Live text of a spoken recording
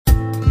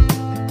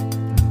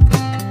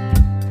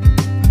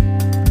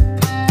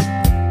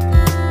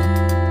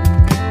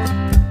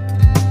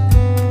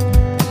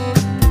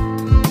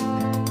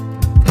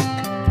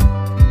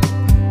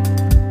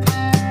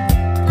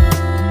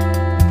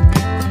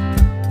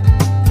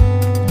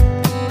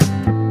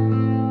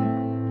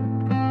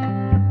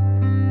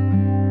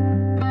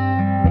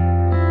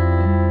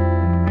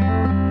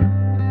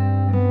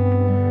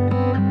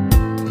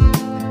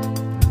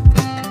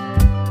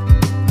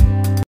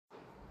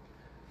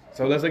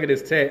let's look at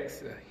this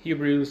text,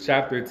 Hebrews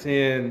chapter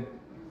 10,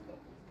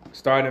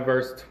 starting in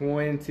verse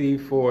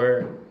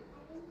 24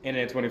 and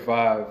then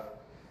 25.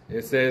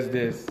 It says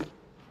this,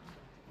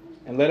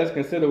 "And let us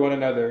consider one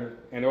another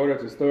in order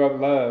to stir up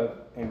love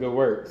and good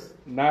works,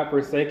 not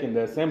forsaking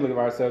the assembly of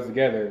ourselves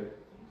together,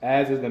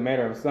 as is the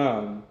manner of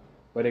some,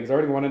 but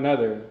exhorting one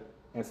another,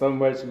 and so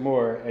much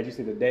more as you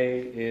see the day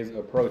is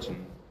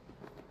approaching."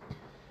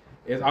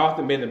 It's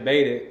often been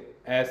debated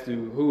as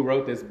to who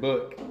wrote this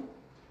book,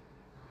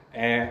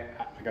 and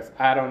I guess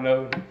I don't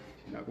know.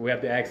 We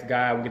have to ask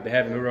God when we get to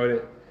heaven who wrote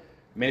it.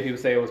 Many people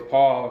say it was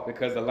Paul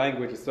because the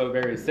language is so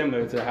very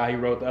similar to how he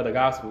wrote the other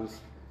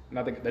Gospels,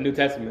 not the New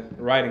Testament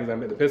writings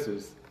and the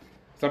epistles.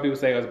 Some people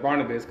say it was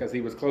Barnabas because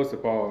he was close to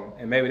Paul,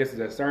 and maybe this is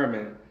a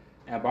sermon,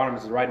 and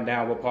Barnabas is writing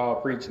down what Paul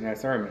preached in that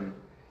sermon.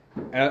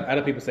 And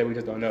other people say we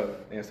just don't know,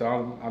 and so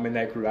I'm in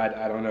that crew.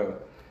 I don't know.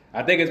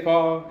 I think it's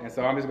Paul, and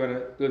so I'm just going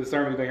to do the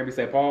sermon. You're going to hear me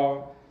say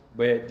Paul,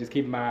 but just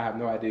keep in mind I have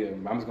no idea.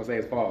 I'm just going to say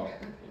it's Paul.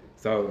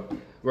 So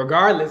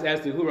regardless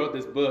as to who wrote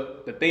this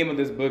book, the theme of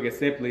this book is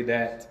simply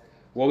that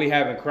what we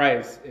have in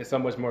Christ is so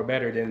much more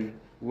better than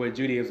what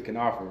Judaism can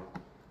offer.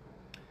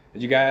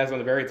 As you guys know,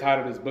 the very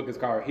title of this book is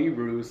called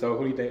Hebrews, so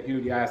who do you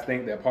guys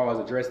think that Paul is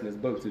addressing this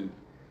book to?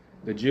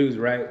 The Jews,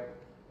 right?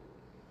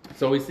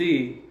 So we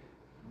see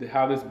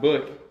how this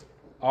book,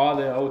 all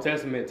the Old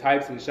Testament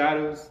types and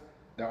shadows,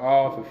 they're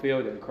all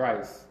fulfilled in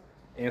Christ.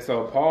 And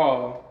so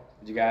Paul,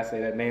 did you guys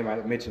say that name I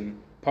mentioned?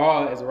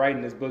 Paul is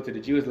writing this book to the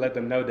Jews to let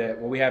them know that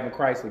what we have in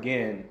Christ,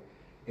 again,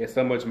 is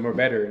so much more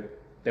better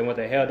than what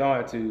they held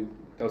on to,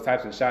 those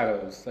types of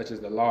shadows, such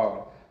as the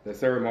law, the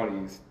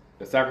ceremonies,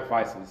 the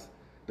sacrifices,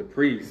 the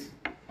priests.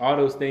 All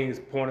those things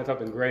point to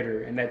something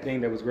greater, and that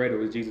thing that was greater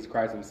was Jesus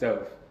Christ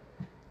himself.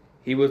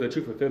 He was the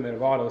true fulfillment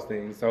of all those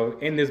things. So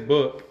in this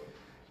book,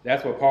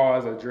 that's what Paul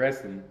is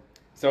addressing.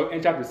 So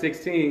in chapter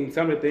 16,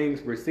 some of the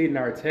things preceding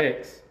our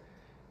text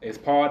is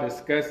Paul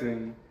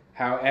discussing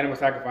how animal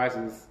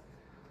sacrifices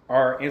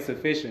are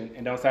insufficient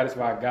and don't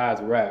satisfy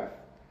God's wrath.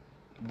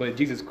 But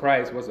Jesus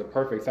Christ was a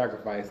perfect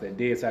sacrifice that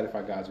did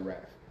satisfy God's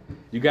wrath.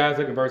 You guys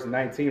look at verse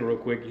 19 real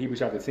quick, Hebrews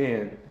chapter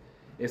 10.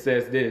 It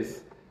says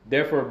this,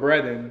 "Therefore,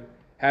 brethren,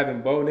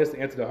 having boldness to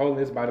enter the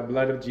holiness by the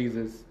blood of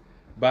Jesus,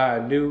 by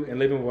a new and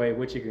living way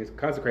which he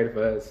consecrated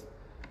for us,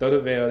 through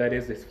the veil that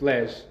is his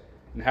flesh,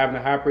 and having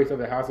a high priest of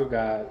the house of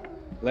God,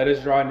 let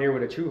us draw near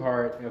with a true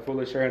heart and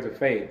full assurance of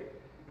faith,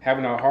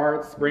 having our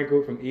hearts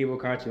sprinkled from evil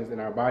conscience and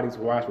our bodies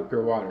washed with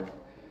pure water.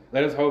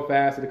 Let us hold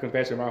fast to the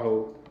confession of our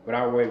hope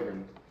without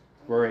wavering,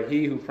 for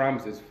he who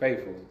promises is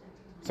faithful."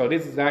 So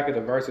this is exactly the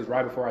verses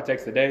right before our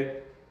text today.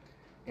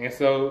 And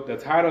so the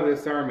title of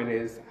this sermon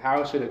is,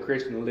 "How Should a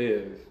Christian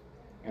Live?"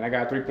 And I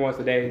got 3 points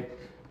today,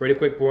 pretty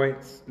quick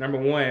points. Number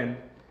 1,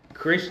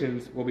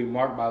 Christians will be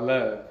marked by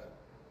love.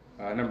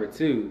 Number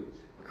 2,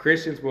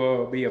 Christians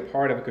will be a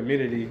part of a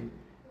community.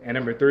 And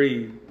number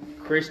 3,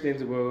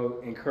 Christians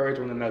will encourage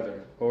one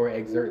another or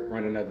exert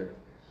one another.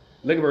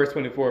 Look at verse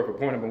 24 for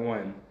point number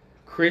 1.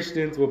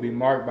 Christians will be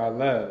marked by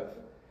love.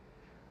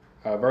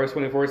 Verse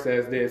 24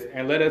 says this,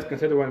 "And let us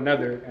consider one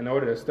another in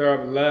order to stir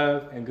up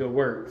love and good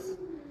works."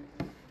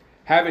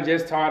 Having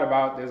just taught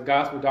about this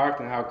gospel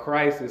doctrine, how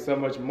Christ is so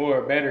much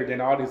more better than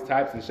all these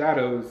types and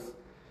shadows,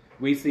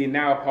 we see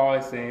now Paul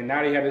is saying,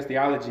 now that you have this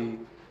theology,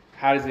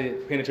 how does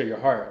it penetrate your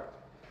heart?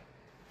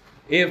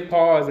 If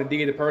Paul is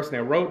indeed the person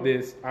that wrote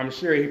this, I'm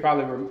sure he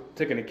probably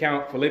took into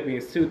account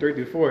Philippians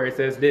 2:3-4. It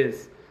says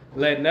this,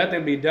 "Let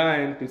nothing be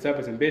done through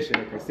selfish ambition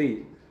or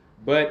conceit,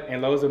 but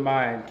in lowers of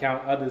mind,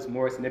 count others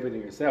more significant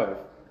than yourself.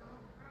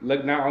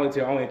 Look not only to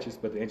your own interests,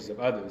 but the interests of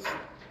others."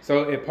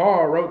 So if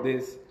Paul wrote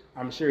this,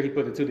 I'm sure he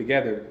put the two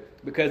together,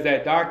 because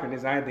that doctrine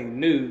is not anything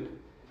new.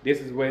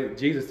 This is what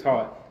Jesus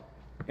taught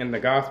in the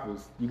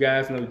Gospels. You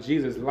guys know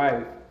Jesus'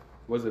 life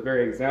was a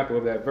very example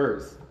of that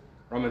verse.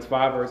 Romans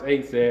 5 verse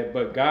 8 said,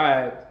 "But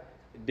God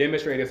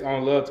demonstrated his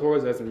own love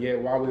towards us, and yet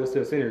while we were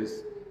still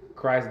sinners,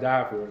 Christ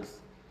died for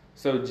us."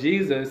 So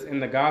Jesus in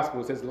the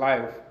Gospels, his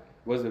life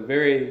was the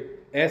very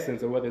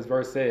essence of what this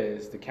verse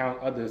says, to count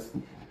others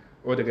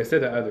or to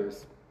consider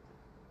others.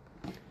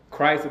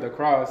 Christ at the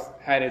cross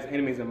had his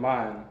enemies in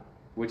mind,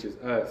 which is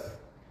us.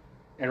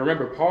 And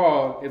remember,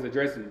 Paul is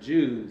addressing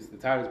Jews. The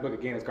title of his book,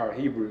 again, is called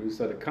Hebrews.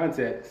 So the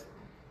context,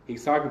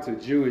 he's talking to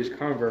Jewish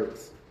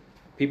converts,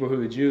 people who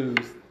are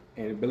Jews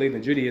and believe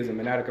in Judaism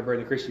and now to convert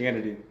to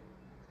Christianity.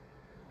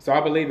 So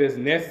I believe it's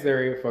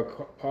necessary for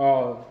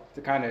Paul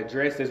to kind of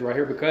address this right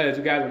here, because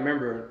you guys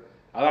remember,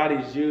 a lot of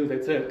these Jews, they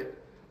took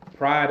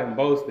pride and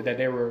boasted that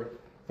they were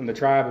from the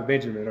tribe of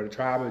Benjamin or the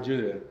tribe of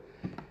Judah.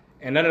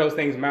 And none of those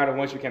things matter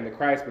once you came to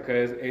Christ,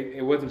 because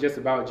it wasn't just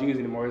about Jews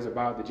anymore, it was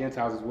about the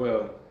Gentiles as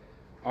well.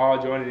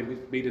 All joined to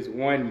be this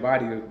one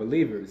body of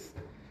believers.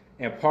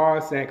 And Paul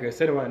is saying,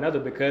 consider one another,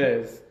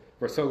 because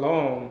for so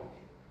long,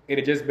 it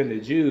had just been the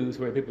Jews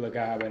who were the people of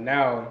God, but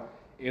now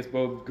it's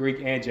both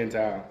Greek and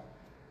Gentile,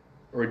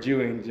 or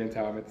Jew and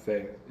Gentile, I meant to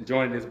say,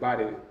 joining this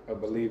body of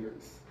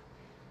believers.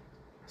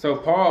 So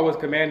Paul was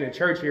commanding the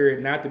church here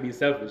not to be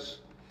selfish,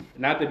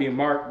 not to be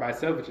marked by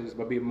selfishness,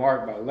 but be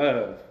marked by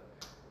love,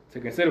 to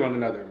consider one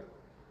another.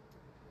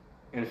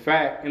 In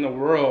fact, in the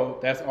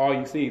world, that's all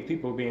you see,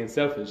 people being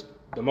selfish.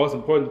 The most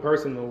important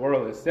person in the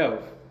world is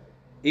self.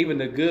 Even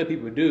the good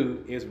people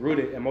do is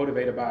rooted and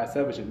motivated by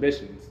selfish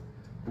ambitions.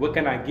 What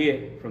can I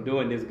get from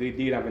doing this good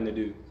deed I'm going to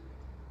do?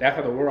 That's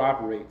how the world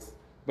operates.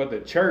 But the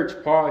church,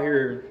 Paul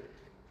here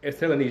is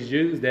telling these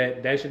Jews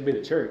that should be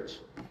the church.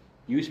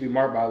 You should be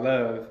marked by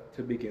love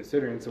to be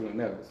considering someone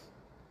else.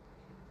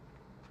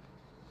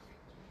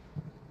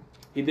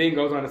 He then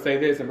goes on to say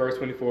this in verse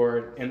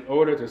 24, in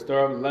order to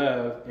stir up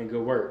love and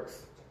good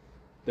works.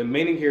 The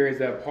meaning here is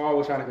that Paul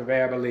was trying to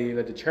convey, I believe,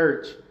 that the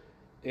church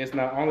is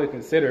not only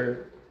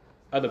consider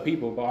other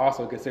people, but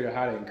also consider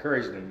how to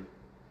encourage them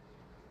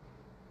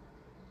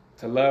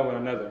to love one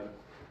another.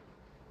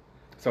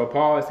 So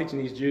Paul is teaching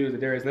these Jews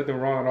that there is nothing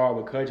wrong at all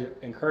with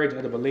encouraging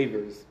other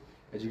believers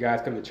as you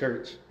guys come to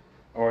church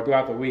or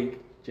throughout the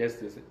week, just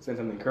to send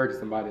something to encourage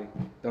somebody.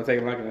 Don't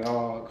take it like at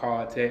all,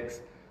 call,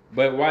 text.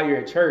 But while you're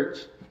at church,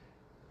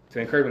 to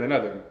encourage one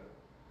another.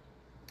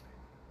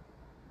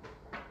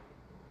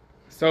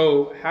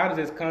 So how does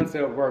this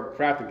concept work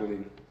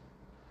practically?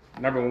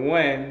 Number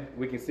one,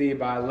 we can see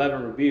by love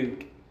and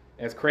rebuke.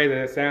 As crazy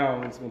as it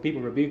sounds, when people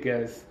rebuke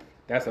us,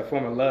 that's a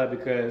form of love,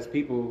 because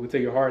people who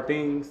tell you hard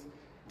things,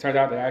 turns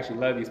out they actually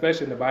love you,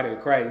 especially in the body of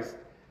Christ.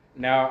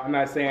 Now, I'm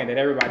not saying that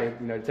everybody,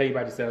 tell you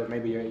about yourself,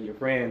 maybe your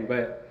friend,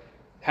 but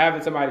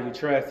having somebody you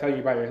trust tell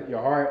you about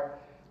your heart,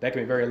 that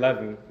can be very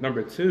loving.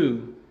 Number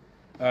two,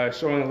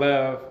 showing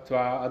love to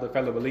our other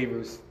fellow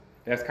believers.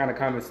 That's kind of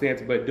common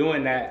sense, but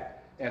doing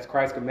that as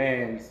Christ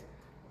commands,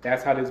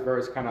 that's how this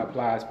verse kind of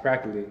applies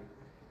practically.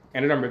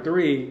 And number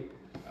three,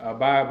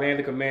 by obeying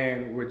the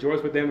command,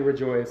 rejoice with them and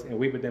rejoice, and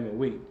weep with them and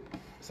weep.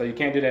 So you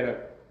can't do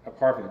that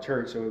apart from the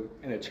church. So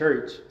in the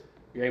church,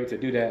 you're able to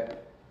do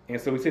that. And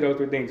so we see those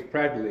three things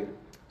practically.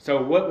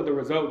 So what would the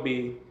result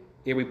be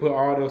if we put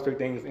all those three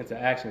things into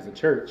action as a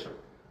church?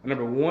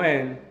 Number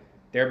one,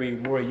 there'll be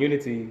more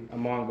unity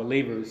among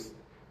believers,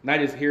 not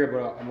just here,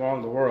 but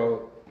among the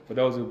world, for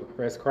those who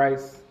profess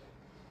Christ,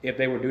 if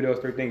they would do those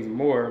three things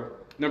more.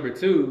 Number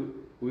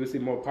two, we will see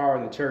more power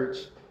in the church,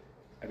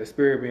 the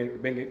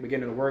Spirit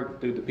beginning to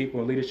work through the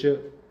people in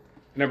leadership.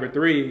 Number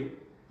three,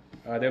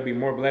 there'll be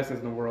more blessings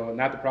in the world,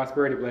 not the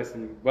prosperity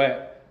blessing,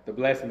 but the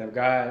blessing of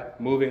God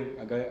moving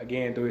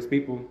again through his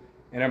people.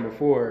 And number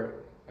four,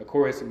 of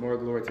course, more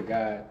glory to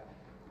God.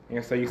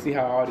 And so you see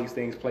how all these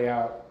things play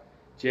out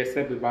just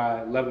simply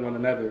by loving one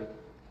another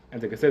and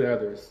to consider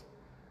others.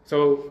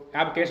 So,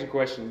 application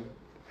question,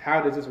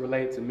 how does this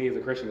relate to me as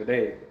a Christian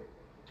today?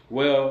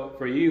 Well,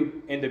 for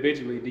you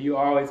individually, do you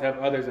always have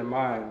others in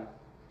mind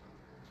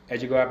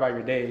as you go about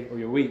your day or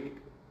your week?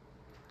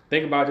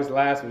 Think about just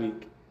last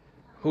week.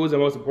 Who's the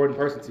most important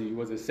person to you?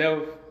 Was it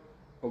self,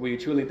 or were you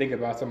truly thinking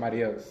about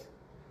somebody else?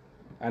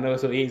 I know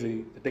it's so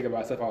easy to think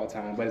about self all the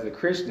time, but as a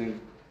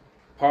Christian,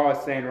 Paul is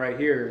saying right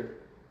here,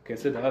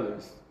 consider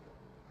others.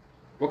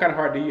 What kind of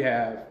heart do you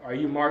have? Are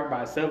you marked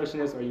by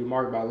selfishness, or are you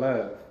marked by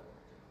love?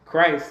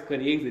 Christ could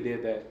have easily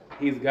did that.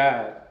 He's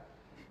God.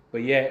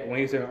 But yet, when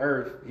he was on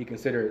earth, he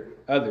considered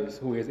others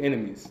who were his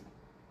enemies.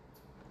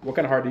 What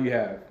kind of heart do you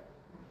have?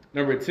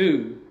 Number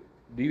two,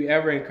 do you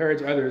ever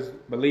encourage others,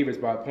 believers,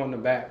 by pointing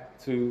them back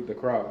to the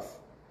cross?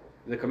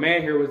 The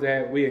command here was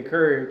that we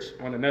encourage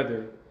one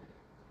another.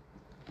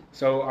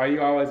 So are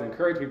you always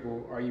encouraging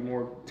people, or are you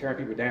more tearing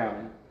people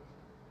down?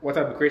 What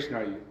type of Christian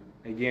are you?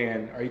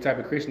 Again, are you the type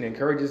of Christian that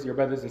encourages your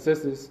brothers and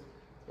sisters,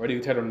 or do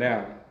you tear them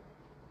down?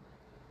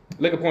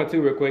 Look at point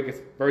 2 real quick.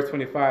 It's verse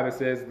 25. It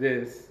says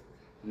this,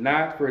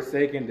 not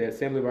forsaking the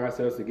assembly of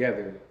ourselves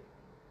together.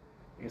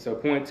 And so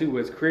point 2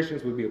 is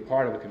Christians would be a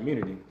part of a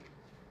community.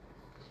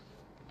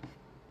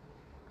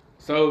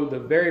 So the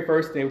very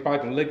first thing we probably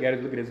can look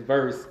at this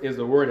verse is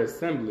the word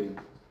assembly.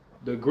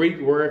 The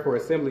Greek word for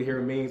assembly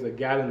here means a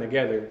gathering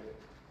together.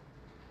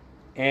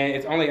 And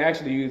it's only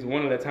actually used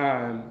one at a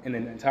time in the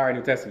entire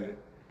New Testament.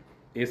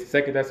 It's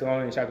 2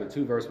 Thessalonians chapter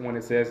 2, verse 1.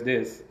 It says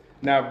this,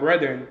 now,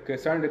 brethren,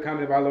 concerning the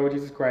coming of our Lord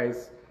Jesus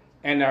Christ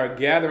and our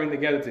gathering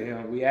together to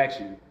him, we ask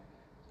you.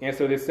 And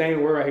so this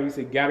same word right here, you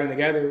see gathering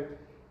together,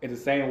 is the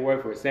same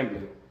word for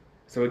assembly.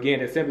 So again,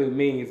 assembly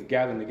means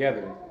gathering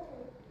together.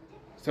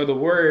 So the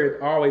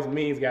word always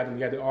means gathering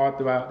together all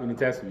throughout the New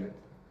Testament.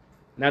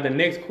 Now the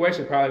next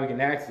question probably we can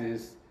ask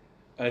is,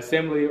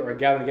 assembly or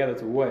gathering together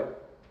to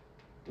what?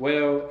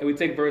 Well, if we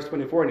take verse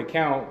 24 into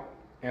account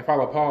and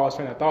follow Paul's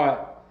train of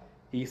thought,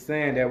 he's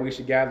saying that we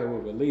should gather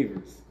with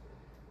believers.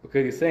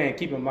 Because he's saying,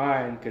 keep in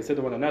mind,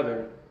 consider one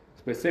another,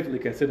 specifically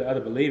consider other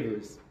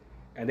believers.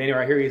 And then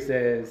right here he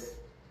says,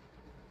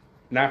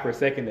 not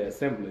forsaking the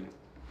assembly.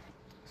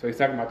 So he's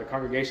talking about the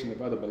congregation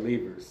of other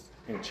believers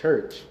in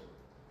church.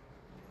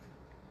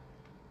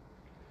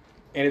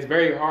 And it's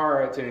very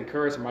hard to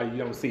encourage somebody you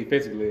don't see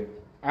physically.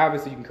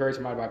 Obviously, you can encourage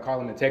somebody by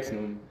calling and texting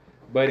them,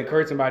 but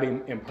encourage somebody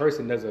in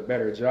person does a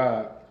better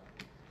job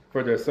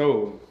for their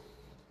soul.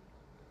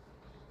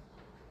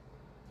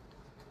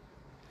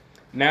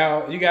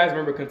 Now, you guys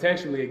remember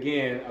contextually,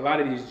 again, a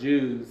lot of these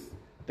Jews,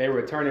 they were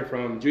returning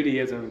from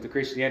Judaism to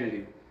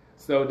Christianity.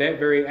 So that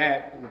very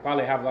act will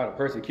probably have a lot of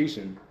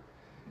persecution.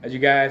 As you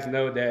guys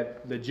know,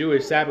 that the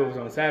Jewish Sabbath was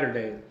on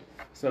Saturday.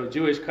 So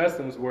Jewish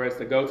customs was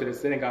to go to the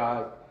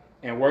synagogue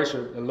and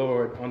worship the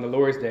Lord on the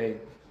Lord's Day,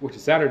 which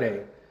is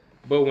Saturday.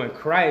 But when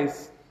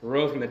Christ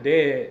rose from the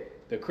dead,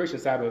 the Christian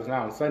Sabbath is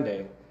now on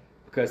Sunday,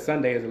 because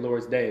Sunday is the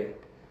Lord's day,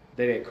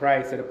 the day that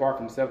Christ set apart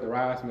from himself to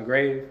rise from the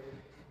grave,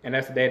 and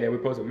that's the day that we're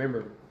supposed to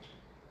remember.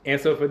 And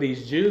so for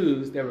these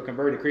Jews that were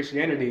converted to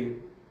Christianity,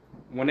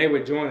 when they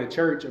would join the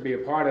church or be a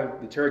part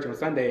of the church on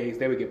Sundays,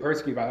 they would get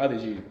persecuted by other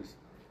Jews.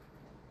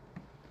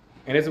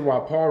 And this is why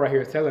Paul right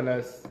here is telling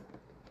us,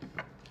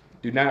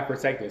 do not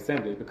forsake the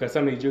assembly, because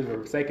some of these Jews were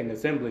forsaking the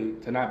assembly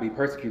to not be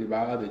persecuted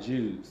by other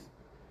Jews.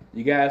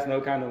 You guys know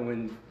kind of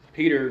when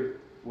Peter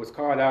was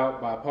called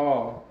out by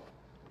Paul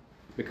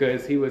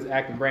because he was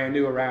acting brand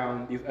new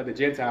around these other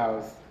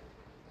Gentiles,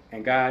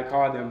 and God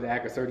called them to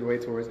act a certain way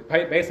towards it.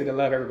 Basically to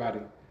love everybody.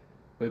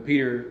 But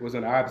Peter was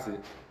on the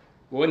opposite.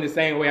 Well, in the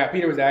same way how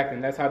Peter was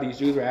acting, that's how these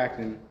Jews were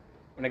acting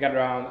when they got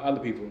around other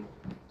people.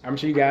 I'm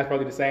sure you guys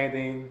probably did the same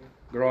thing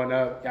growing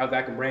up. Y'all was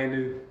acting brand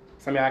new.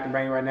 Some of y'all acting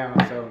brand new right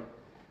now.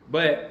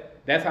 But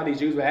that's how these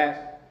Jews would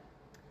act,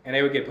 and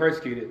they would get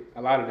persecuted,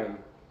 a lot of them.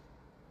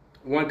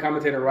 One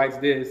commentator writes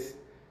this: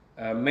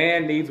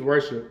 man needs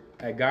worship,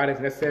 as God is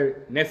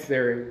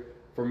necessary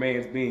for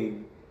man's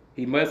being.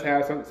 He must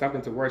have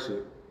something to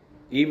worship,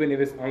 even if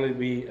it's only to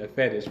be a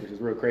fetish, which is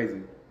real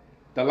crazy.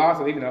 The loss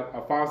of even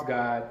a false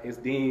god is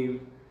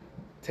deemed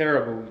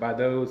terrible by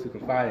those who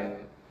confide in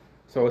it.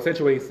 So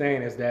essentially what he's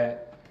saying is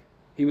that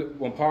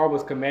when Paul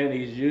was commanding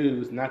these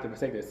Jews not to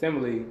forsake the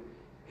assembly,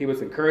 he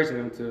was encouraging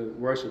them to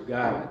worship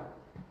God.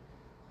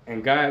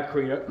 And God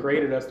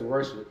created us to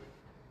worship.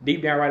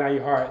 Deep down right now in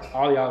your heart,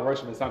 all of y'all are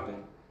worshiping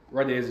something.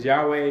 Whether it's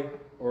Yahweh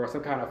or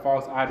some kind of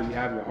false idol you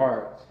have in your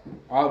heart,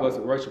 all of us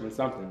are worshiping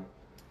something.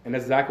 And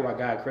that's exactly why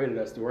God created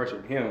us to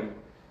worship him.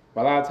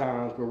 But a lot of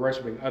times we're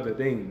worshiping other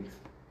things.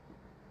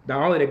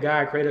 Not only did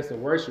God create us to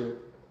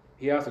worship,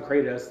 he also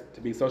created us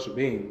to be social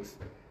beings.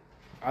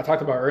 I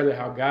talked about earlier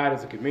how God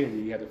is a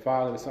community. You have the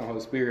Father, the Son, Holy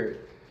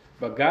Spirit.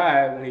 But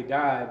God, when he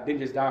died,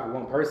 didn't just die for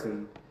one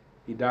person.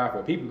 He died for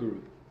a people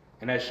group.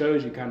 And that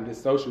shows you kind of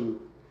this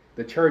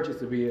the church is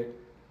to be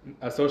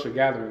a social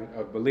gathering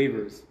of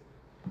believers,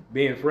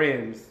 being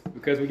friends.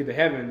 Because when we get to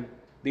heaven,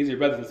 these are your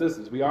brothers and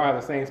sisters. We all have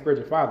the same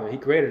spiritual Father. He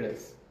created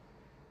us.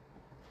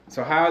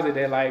 So how is it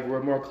that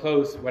we're more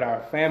close with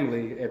our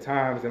family at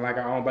times than our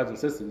own brothers and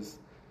sisters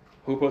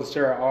who we're supposed to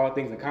share all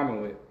things in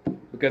common with?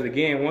 Because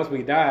again, once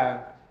we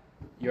die,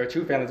 your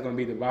true family is going to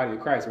be the body of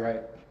Christ,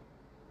 right?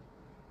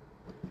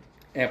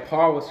 And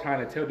Paul was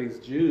trying to tell these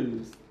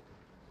Jews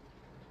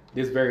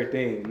this very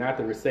thing, not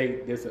to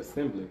forsake this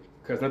assembly,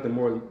 because nothing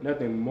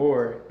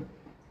more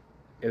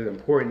is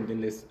important than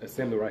this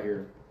assembly right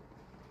here.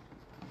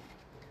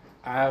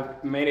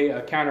 I've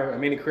encountered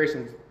many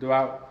Christians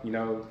throughout,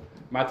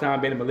 my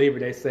time being a believer.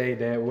 They say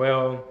that,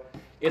 well,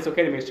 it's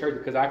okay to miss church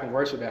because I can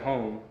worship at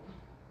home,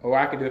 or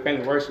I can do a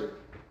family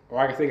worship, or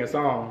I can sing a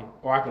song,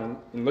 or I can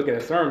look at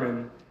a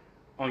sermon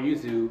on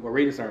YouTube or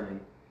read a sermon.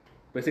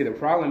 But see, the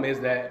problem is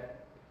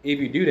that if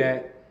you do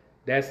that,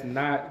 that's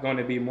not going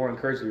to be more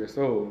encouraging to your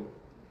soul.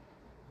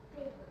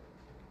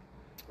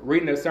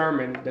 Reading a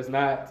sermon does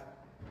not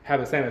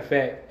have the same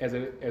effect as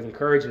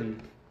encouraging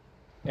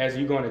as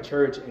you going to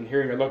church and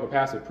hearing your local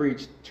pastor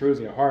preach truths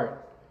in your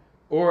heart.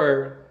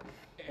 Or,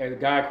 as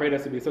God created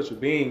us to be social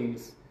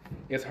beings,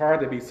 it's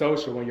hard to be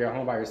social when you're at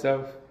home by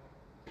yourself.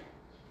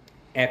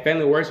 And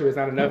family worship is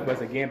not enough for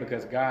us, again,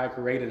 because God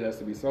created us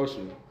to be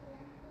social.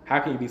 How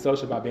can you be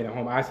social by being at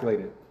home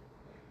isolated?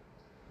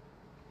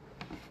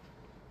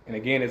 And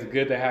again, it's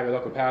good to have your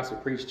local pastor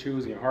preach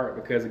truths in your heart,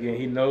 because again,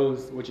 he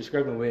knows what you're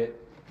struggling with.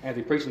 As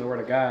he's preaching the word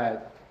of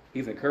God,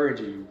 he's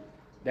encouraging you.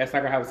 That's not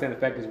going to have the same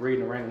effect as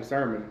reading a random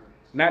sermon.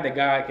 Not that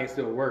God can't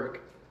still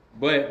work,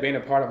 but being a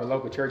part of a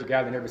local church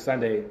gathering every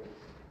Sunday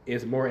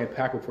is more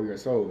impactful for your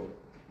soul.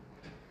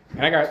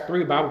 And I got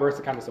 3 Bible verses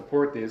to kind of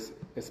support this,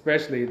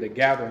 especially the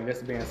gathering,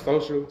 that's being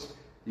social.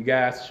 You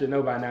guys should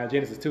know by now,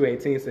 Genesis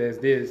 2:18 says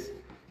this: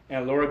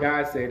 and the Lord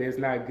God said, it is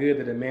not good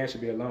that a man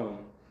should be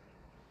alone.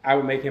 I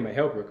will make him a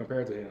helper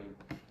compared to him.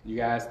 You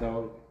guys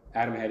know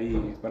Adam had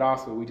Eve, but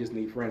also we just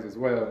need friends as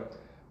well.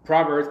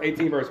 Proverbs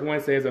 18 verse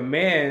 1 says, a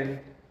man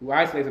who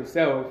isolates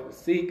himself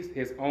seeks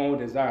his own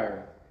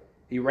desire.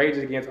 He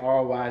rages against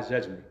all wise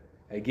judgment.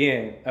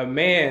 Again, a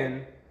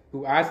man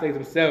who isolates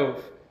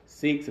himself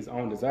seeks his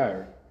own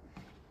desire.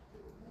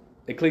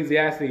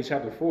 Ecclesiastes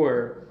chapter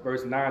 4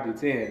 verse 9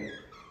 through 10.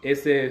 It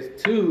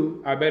says,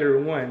 2 are better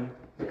than 1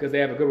 because they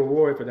have a good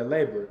reward for their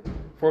labor.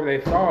 For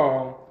if they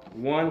fall,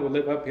 one will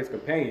lift up his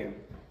companion.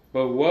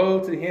 But woe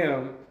to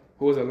him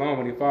who is alone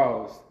when he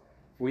falls,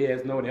 for he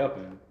has no one to help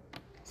him.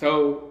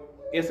 So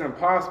it's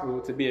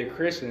impossible to be a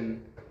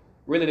Christian,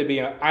 really to be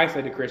an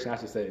isolated Christian, I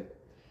should say.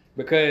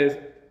 Because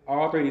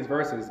all 3 of these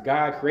verses,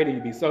 God created you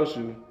to be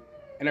social.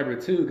 And number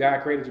 2,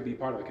 God created you to be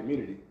part of a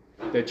community.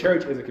 The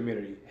church is a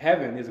community.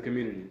 Heaven is a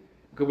community.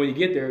 Because when you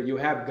get there, you'll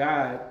have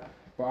God,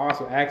 but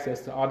also access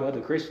to all the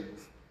other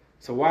Christians.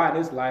 So why in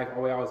this life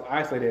are we always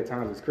isolated at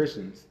times as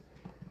Christians?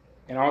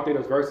 And all 3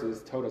 of those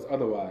verses told us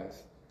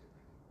otherwise.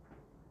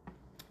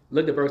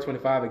 Look at verse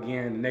 25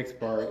 again, the next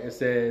part. It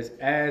says,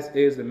 as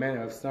is the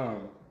manner of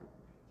some.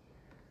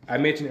 I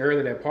mentioned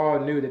earlier that Paul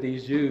knew that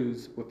these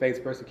Jews would face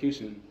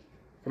persecution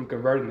from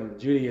converting from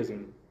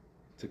Judaism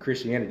to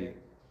Christianity.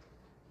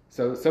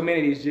 So many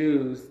of these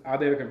Jews, out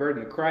there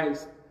converting to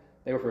Christ,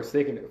 they were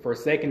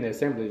forsaking the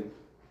assembly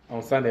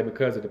on Sunday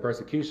because of the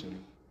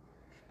persecution.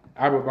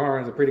 Albert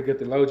Barnes, a pretty good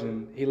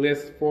theologian, he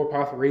lists 4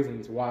 possible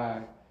reasons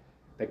why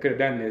they could have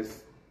done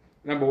this.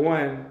 Number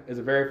 1 is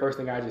the very first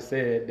thing I just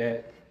said,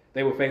 that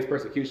they would face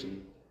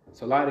persecution.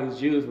 So a lot of these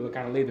Jews would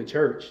kind of leave the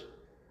church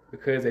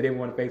because they didn't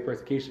want to face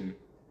persecution.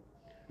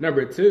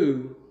 Number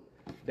 2,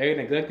 they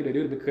neglected to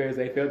do it because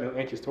they felt no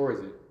interest towards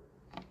it.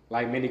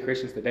 Like many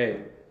Christians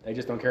today, they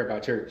just don't care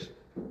about church.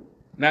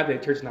 Not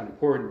that church is not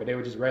important, but they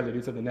would just rather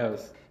do something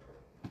else.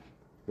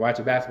 Watch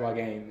a basketball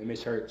game and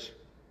miss church.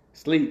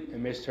 Sleep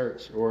and miss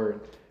church.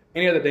 Or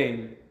any other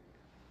thing.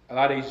 A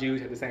lot of these Jews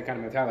have the same kind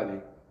of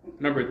mentality.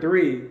 Number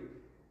 3,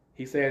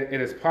 he said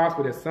it is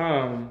possible that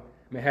some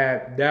may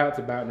have doubts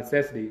about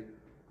necessity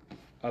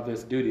of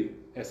this duty.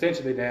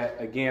 Essentially that,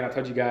 again, I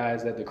told you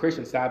guys that the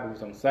Christian Sabbath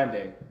was on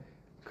Sunday,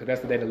 because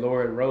that's the day the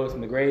Lord rose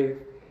from the grave.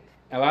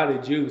 And a lot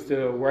of the Jews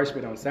still worship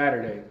it on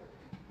Saturday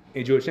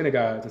in Jewish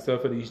synagogues. And so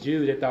for these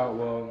Jews, they thought,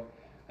 well,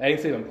 they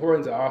didn't see the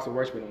importance to also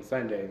worship it on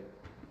Sunday.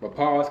 But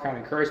Paul's kind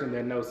of encouraging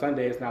them that no,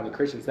 Sunday is not the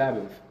Christian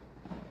Sabbath.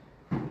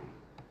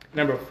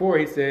 Number 4,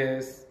 he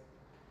says,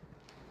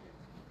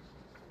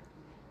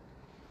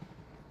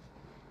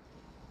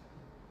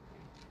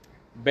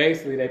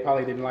 basically they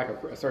probably didn't like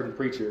a certain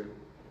preacher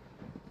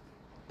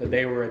that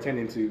they were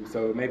attending to.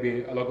 So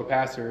maybe a local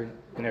pastor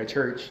in their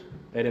church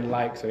they didn't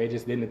like, so they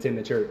just didn't attend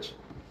the church.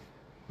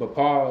 But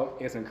Paul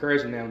is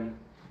encouraging them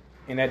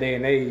in that day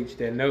and age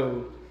that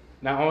no,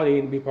 not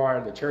only to be part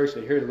of the church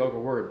to hear the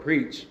local word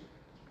preach,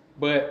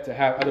 but to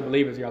have other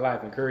believers in your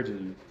life encouraging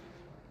you.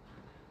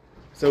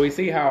 So we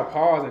see how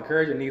Paul is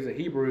encouraging these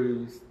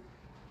Hebrews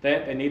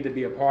that they need to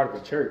be a part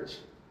of a church.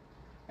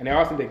 And they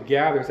also need to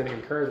gather so they can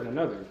encourage one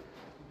another.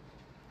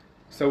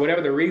 So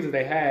whatever the reasons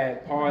they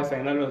had, Paul is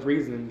saying none of those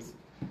reasons,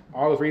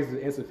 all those reasons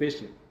are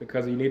insufficient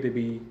because you need to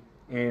be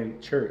in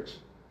church.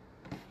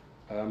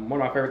 One of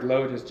my favorite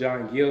theologians,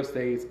 John Gill,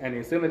 states, and the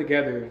assembly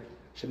together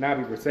should not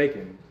be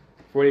forsaken.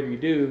 For if you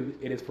do,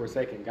 it is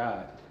forsaking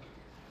God.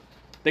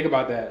 Think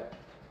about that.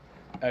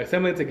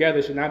 Assembling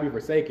together should not be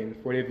forsaken,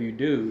 for if you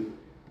do,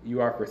 you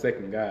are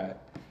forsaking God.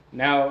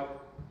 Now,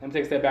 let me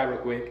take a step back real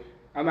quick.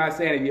 I'm not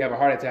saying if you have a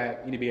heart attack,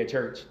 you need to be at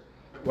church.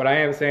 What I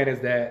am saying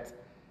is that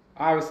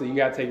obviously you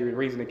got to take your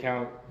reason into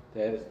account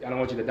that I don't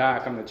want you to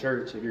die coming to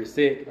church. If you're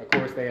sick, of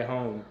course, stay at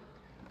home.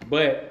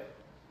 But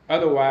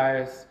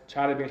otherwise,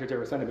 try to be in church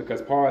every Sunday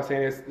because Paul is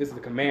saying this is a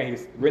command.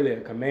 He's really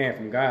a command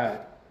from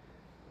God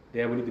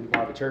that we need to be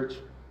part of the church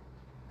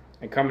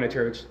and coming to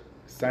church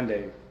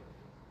Sunday.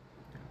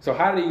 So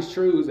how do these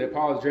truths that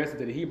Paul addresses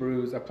to the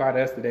Hebrews apply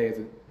to us today as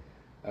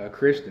a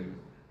Christian?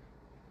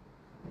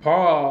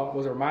 Paul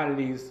was reminding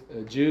these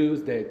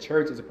Jews that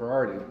church is a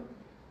priority.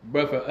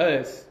 But for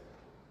us,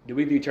 do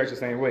we view church the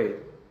same way?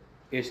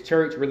 Is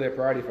church really a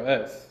priority for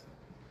us?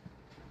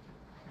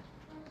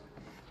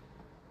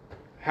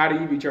 How do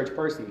you view church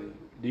personally?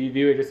 Do you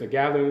view it just a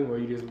gathering where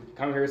you just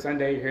come here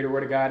Sunday, you hear the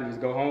word of God, and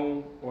just go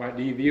home? Or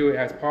do you view it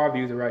as Paul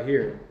views it right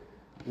here,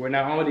 where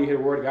not only do you hear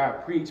the word of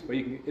God preached, but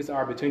it's an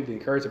opportunity to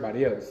encourage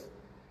somebody else?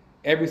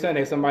 Every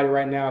Sunday, somebody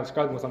right now is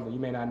struggling with something you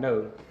may not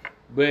know.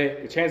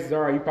 But the chances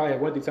are you probably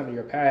have went through something in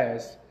your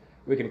past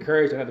where you can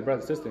encourage another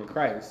brother or sister in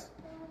Christ.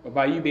 But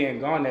by you being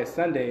gone that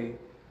Sunday,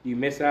 you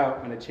miss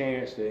out on a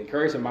chance to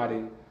encourage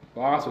somebody,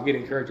 but also get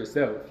encouraged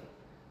yourself.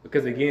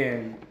 Because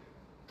again,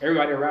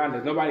 everybody around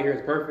us, nobody here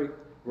is perfect.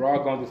 We're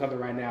all going through something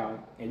right now.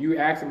 And you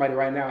ask somebody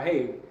right now,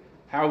 hey,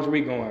 how's your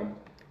week going?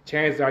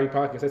 Chances are you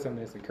probably can say something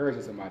that's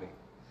encouraging somebody.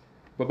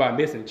 But by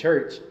missing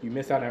church, you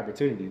miss out on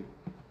opportunity.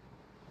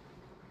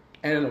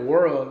 And in the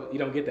world, you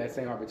don't get that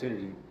same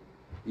opportunity.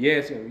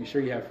 Yes, you're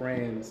sure you have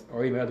friends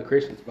or even other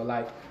Christians, but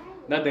like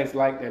nothing's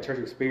like that church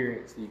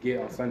experience you get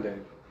on Sunday.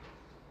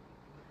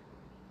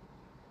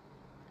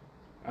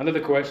 Another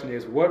question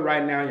is, what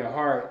right now in your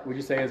heart would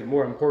you say is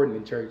more important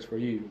in church for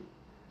you?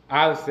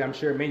 Obviously, I'm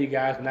sure many of you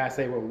guys will not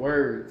say with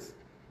words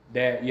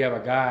that you have a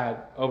God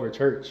over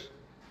church.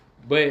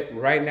 But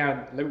right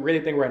now,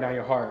 really think right now in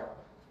your heart,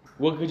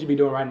 what could you be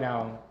doing right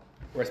now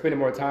or spending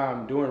more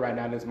time doing right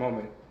now in this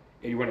moment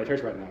if you were in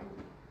church right now?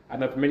 I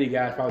know for many of you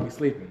guys probably be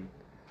sleeping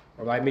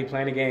or like me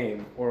playing a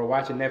game or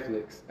watching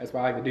Netflix. That's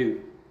what I like to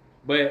do.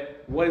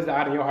 But what is the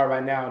item in your heart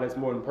right now that's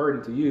more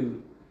important to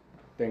you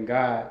than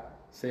God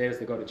says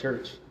to go to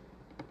church?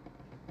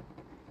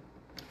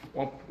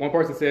 One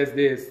person says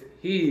this: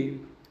 he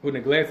who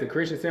neglects the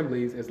Christian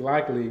assemblies is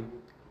likely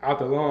out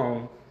the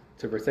long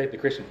to forsake the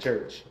Christian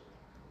church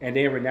and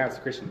then renounce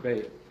the Christian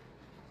faith.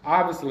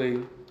 Obviously,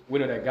 we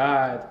know that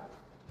God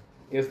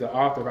is the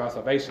author of our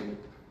salvation.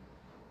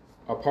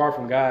 Apart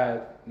from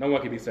God, no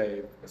one can be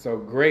saved. So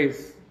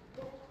grace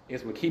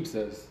is what keeps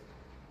us.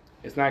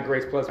 It's not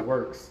grace plus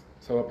works.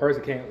 So a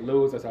person can't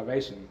lose their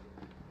salvation.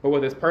 But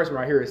what this person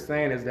right here is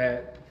saying is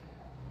that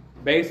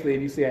basically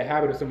if you see a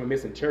habit of someone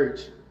missing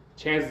church,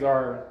 chances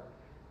are,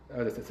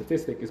 the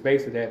statistic is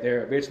basically that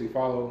they'll eventually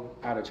follow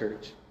out of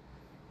church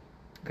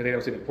because they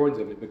don't see the importance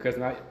of it. Because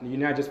you're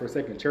not just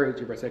forsaking church,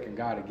 you're forsaking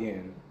God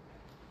again.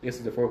 This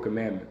is the fourth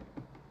commandment.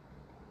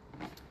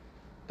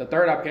 The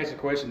third application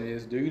question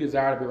is, do you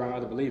desire to be around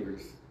other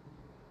believers?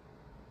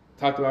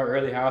 Talked about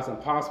earlier how it's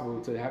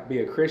impossible to be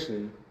a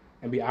Christian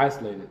and be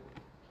isolated.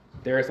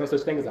 There is no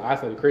such thing as an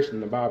isolated Christian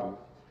in the Bible.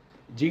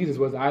 Jesus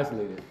was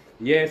isolated.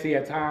 Yes, he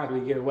had times where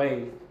he'd get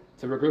away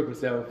to regroup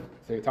himself,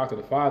 so he talked to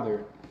the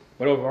Father,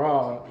 but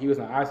overall, he was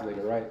not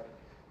isolated, right?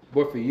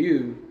 But for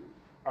you,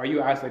 are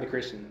you an isolated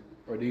Christian,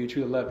 or do you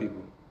truly love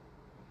people?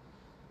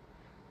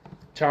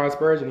 Charles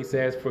Spurgeon, he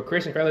says, for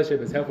Christian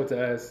fellowship is helpful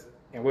to us,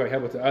 and we're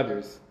helpful to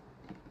others.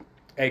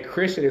 A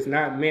Christian is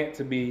not meant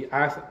to be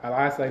an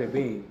isolated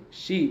being.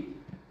 Sheep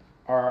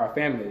are our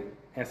family,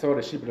 and so are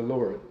the sheep of the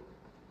Lord.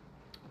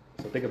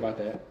 So think about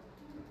that.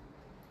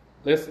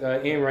 Let's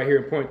end right here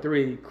in point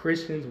 3.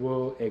 Christians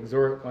will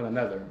exhort one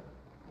another.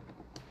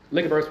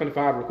 Look at verse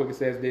 25 real quick. It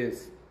says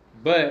this,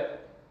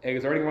 but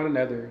exhorting one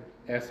another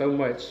as so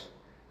much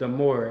the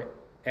more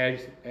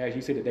as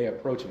you see the day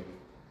approaching.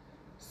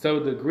 So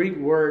the Greek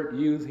word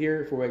used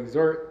here for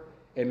exhort,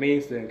 it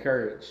means to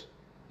encourage.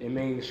 It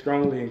means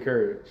strongly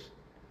encourage.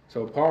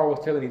 So Paul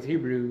was telling these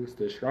Hebrews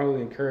to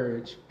strongly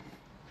encourage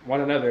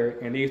one another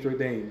in these 3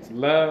 things: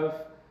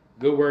 love,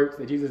 good works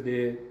that Jesus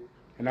did,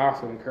 and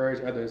also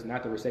encourage others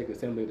not to forsake the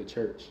assembly of the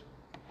church.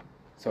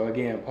 So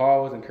again,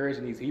 Paul was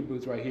encouraging these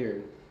Hebrews right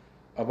here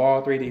of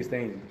all 3 of these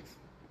things.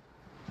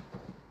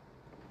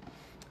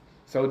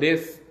 So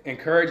this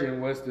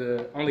encouraging was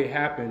to only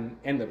happen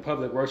in the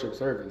public worship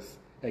service.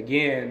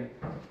 Again,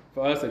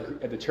 for us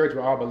at the church,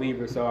 we're all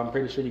believers, so I'm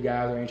pretty sure you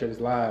guys are in each other's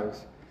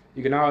lives.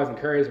 You can always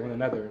encourage one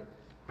another,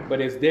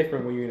 but it's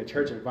different when you're in a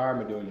church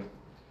environment doing it.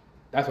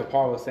 That's what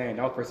Paul was saying.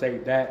 Don't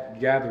forsake that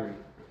gathering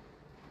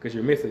because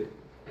you'll miss it.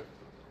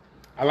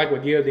 I like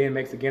what Gil then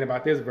makes again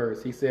about this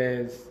verse. He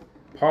says,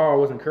 Paul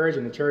was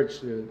encouraging the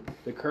church to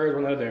encourage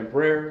one another in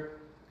prayer,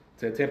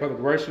 to attend public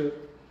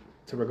worship,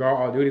 to regard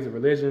all duties of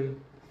religion,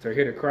 to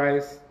adhere to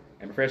Christ,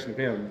 and profession of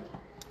him.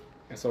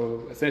 And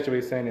so essentially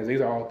he's saying is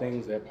these are all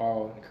things that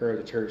Paul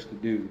encouraged the church to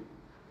do.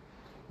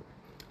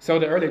 So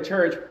the early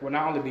church would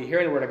not only be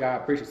hearing the word of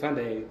God preached on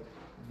Sunday,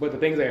 but the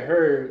things they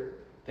heard,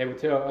 they would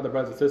tell other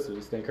brothers and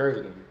sisters to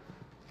encourage them.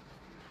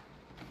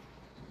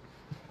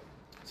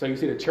 So you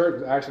see the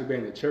church actually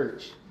being the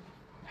church.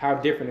 How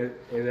different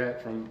is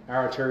that from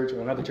our church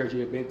or another church you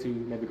have been to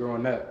maybe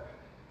growing up?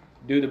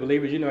 Do the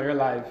believers you know in your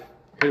life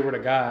hear the word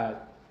of God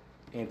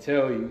and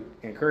tell you,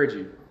 encourage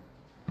you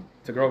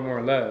to grow more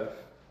in love?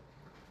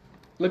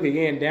 Look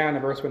again down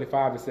in verse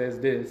 25, it says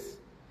this,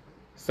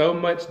 so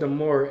much the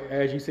more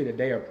as you see the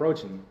day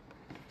approaching.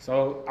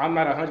 So I'm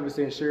not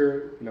 100%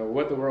 sure,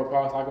 what the word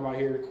Paul's talking about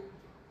here.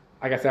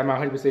 Like I said, I'm not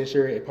 100%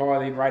 sure if Paul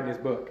even writing this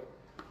book.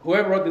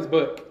 Whoever wrote this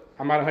book,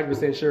 I'm not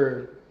 100%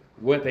 sure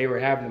what they were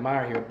having in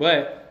mind here,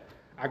 but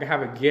I can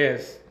have a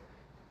guess.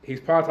 He's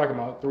probably talking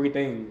about 3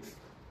 things.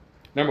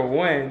 Number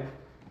 1,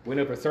 we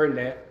know for certain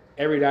that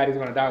everybody's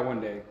going to die one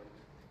day.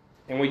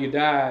 And when you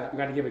die, you're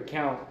going to give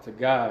account to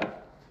God.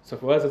 So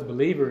for us as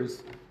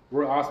believers,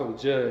 we're also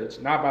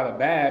judged, not by the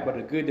bad, but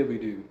the good that we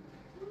do.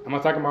 I'm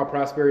not talking about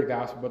prosperity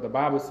gospel, but the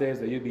Bible says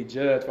that you'll be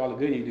judged for all the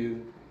good you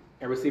do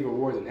and receive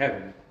rewards in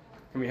heaven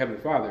from your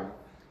Heavenly Father.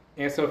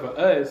 And so for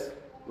us,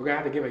 we're going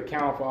to have to give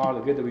account for all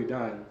the good that we've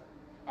done.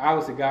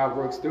 Obviously, God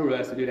works through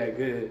us to do that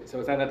good, so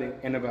it's not nothing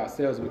in of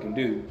ourselves we can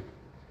do.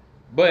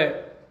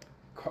 But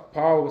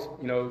Paul was,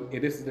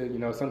 if this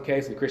is some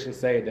cases Christians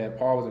say that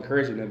Paul was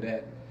encouraging them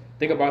that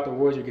think about the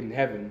rewards you get in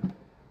heaven.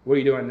 What are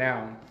you doing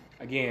now?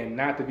 Again,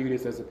 not to view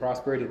this as a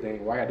prosperity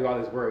thing, where I got to do all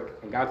this work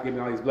and God's giving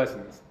me all these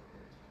blessings,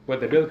 but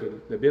the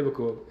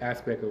biblical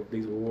aspect of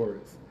these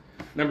rewards.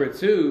 Number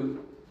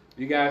 2,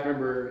 you guys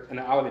remember in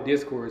the Olivet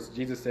Discourse,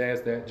 Jesus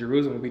says that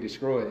Jerusalem will be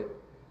destroyed,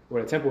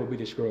 or the temple will be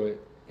destroyed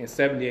in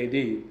 70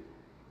 AD.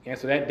 And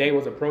so that day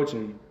was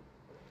approaching.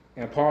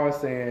 And Paul is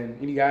saying,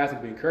 you guys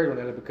have to be encouraged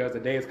on that because the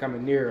day is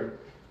coming near.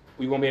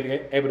 We won't be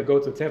able to go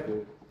to the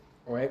temple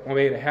or won't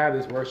be able to have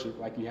this worship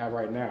like you have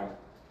right now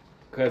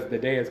because the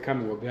day is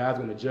coming where God's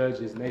going to judge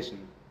his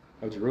nation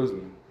of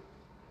Jerusalem.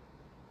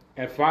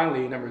 And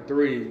finally, number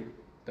 3,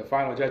 the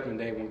final judgment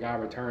day when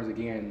God returns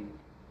again,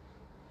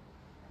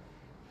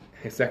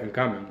 his second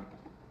coming.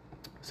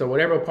 So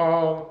whatever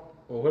Paul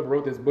or whoever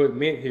wrote this book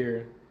meant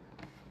here,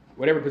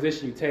 whatever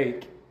position you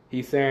take,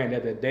 he's saying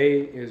that the day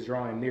is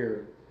drawing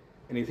nearer.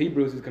 And these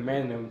Hebrews is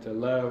commanding them to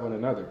love one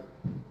another.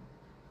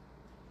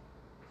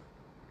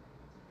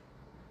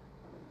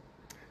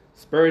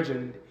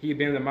 Spurgeon, he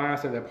been in the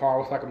mindset that Paul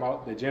was talking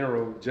about the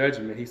general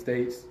judgment. He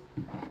states,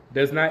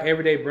 does not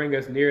every day bring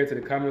us nearer to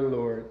the coming of the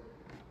Lord?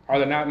 Are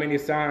there not many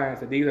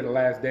signs that these are the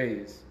last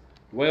days?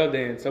 Well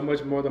then, so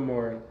much more the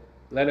more,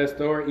 let us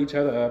store each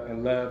other up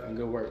in love and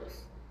good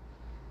works.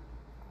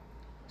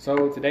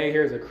 So today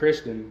here as a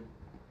Christian,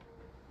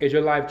 is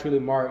your life truly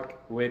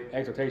marked with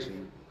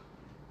exhortation?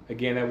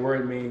 Again, that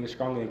word means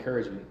strongly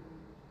encouragement.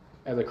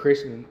 As a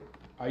Christian,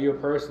 are you a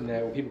person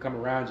that when people come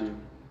around you,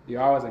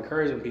 you're always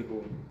encouraging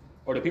people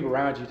or the people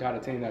around you try to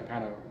tend to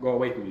kind of go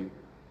away from you.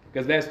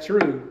 Because that's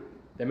true,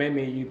 that may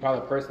mean you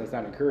probably a person that's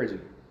not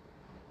encouraging.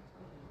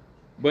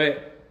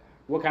 But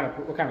what kind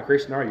of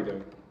Christian are you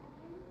though?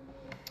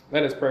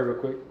 Let us pray real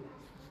quick.